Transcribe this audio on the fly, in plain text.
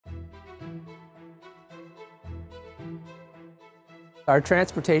Our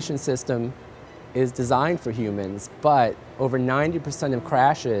transportation system is designed for humans, but over 90% of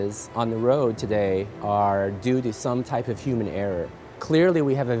crashes on the road today are due to some type of human error. Clearly,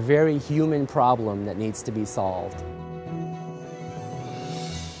 we have a very human problem that needs to be solved.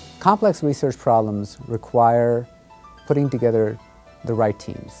 Complex research problems require putting together the right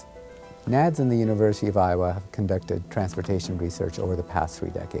teams. NADS and the University of Iowa have conducted transportation research over the past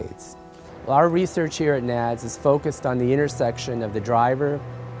 3 decades. Our research here at NADS is focused on the intersection of the driver,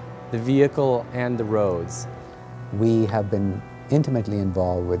 the vehicle, and the roads. We have been intimately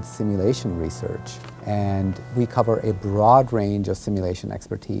involved with simulation research, and we cover a broad range of simulation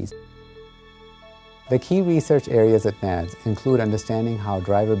expertise. The key research areas at NADS include understanding how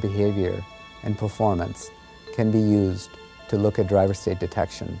driver behavior and performance can be used to look at driver state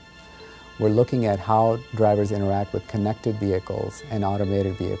detection. We're looking at how drivers interact with connected vehicles and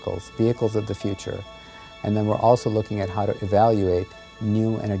automated vehicles, vehicles of the future. And then we're also looking at how to evaluate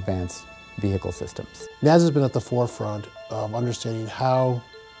new and advanced vehicle systems. NADS has been at the forefront of understanding how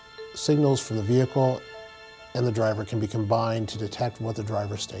signals from the vehicle and the driver can be combined to detect what the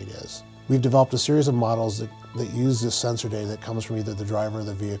driver's state is. We've developed a series of models that use this sensor data that comes from either the driver or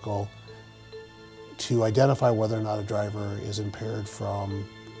the vehicle to identify whether or not a driver is impaired from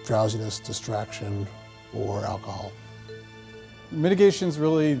drowsiness, distraction, or alcohol. Mitigation is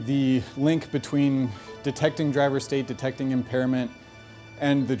really the link between detecting driver state, detecting impairment,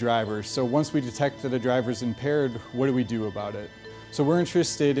 and the driver. So once we detect that a driver's impaired, what do we do about it? So we're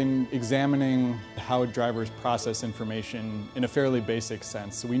interested in examining how drivers process information in a fairly basic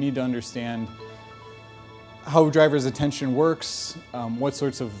sense. So we need to understand how drivers' attention works, what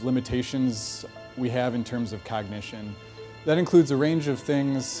sorts of limitations we have in terms of cognition. That includes a range of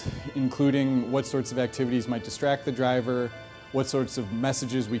things, including what sorts of activities might distract the driver, what sorts of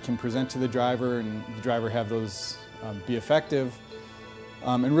messages we can present to the driver and the driver have those be effective.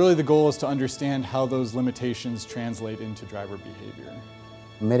 And really the goal is to understand how those limitations translate into driver behavior.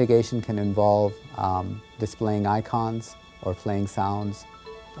 Mitigation can involve displaying icons or playing sounds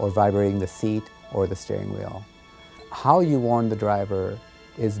or vibrating the seat or the steering wheel. How you warn the driver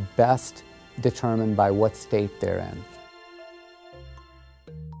is best determined by what state they're in.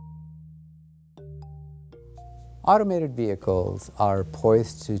 Automated vehicles are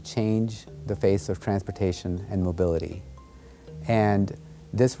poised to change the face of transportation and mobility. And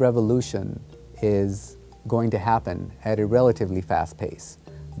this revolution is going to happen at a relatively fast pace.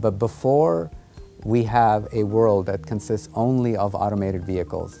 But before we have a world that consists only of automated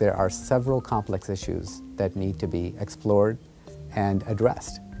vehicles, there are several complex issues that need to be explored and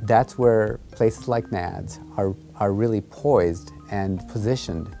addressed. That's where places like NADS are really poised and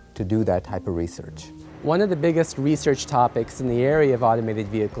positioned to do that type of research. One of the biggest research topics in the area of automated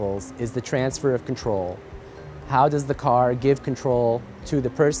vehicles is the transfer of control. How does the car give control to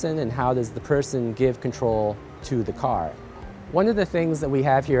the person, and how does the person give control to the car? One of the things that we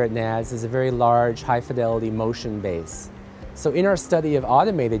have here at NADS is a very large, high-fidelity motion base. So in our study of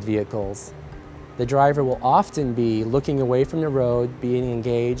automated vehicles, the driver will often be looking away from the road, being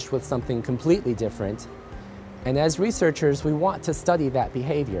engaged with something completely different. And as researchers, we want to study that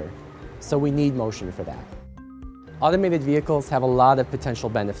behavior. So we need motion for that. Automated vehicles have a lot of potential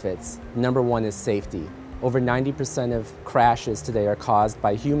benefits. Number one is safety. Over 90% of crashes today are caused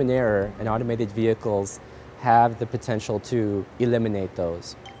by human error, and automated vehicles have the potential to eliminate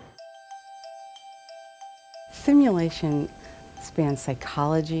those. Simulation spans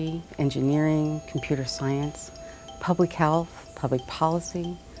psychology, engineering, computer science, public health, public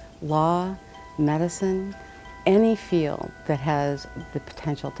policy, law, medicine, any field that has the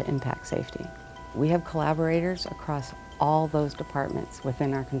potential to impact safety. We have collaborators across all those departments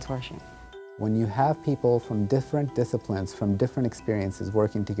within our consortium. When you have people from different disciplines, from different experiences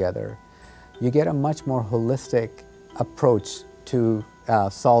working together, you get a much more holistic approach to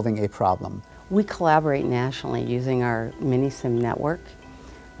solving a problem. We collaborate nationally using our mini-sim network.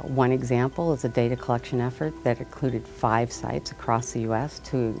 One example is a data collection effort that included 5 sites across the U.S.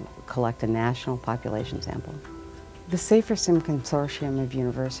 to collect a national population sample. The Safer Sim Consortium of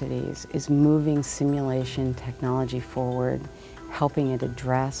universities is moving simulation technology forward, helping it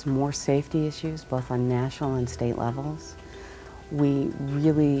address more safety issues both on national and state levels. We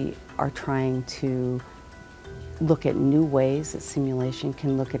really are trying to look at new ways that simulation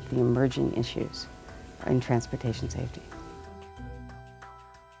can look at the emerging issues in transportation safety.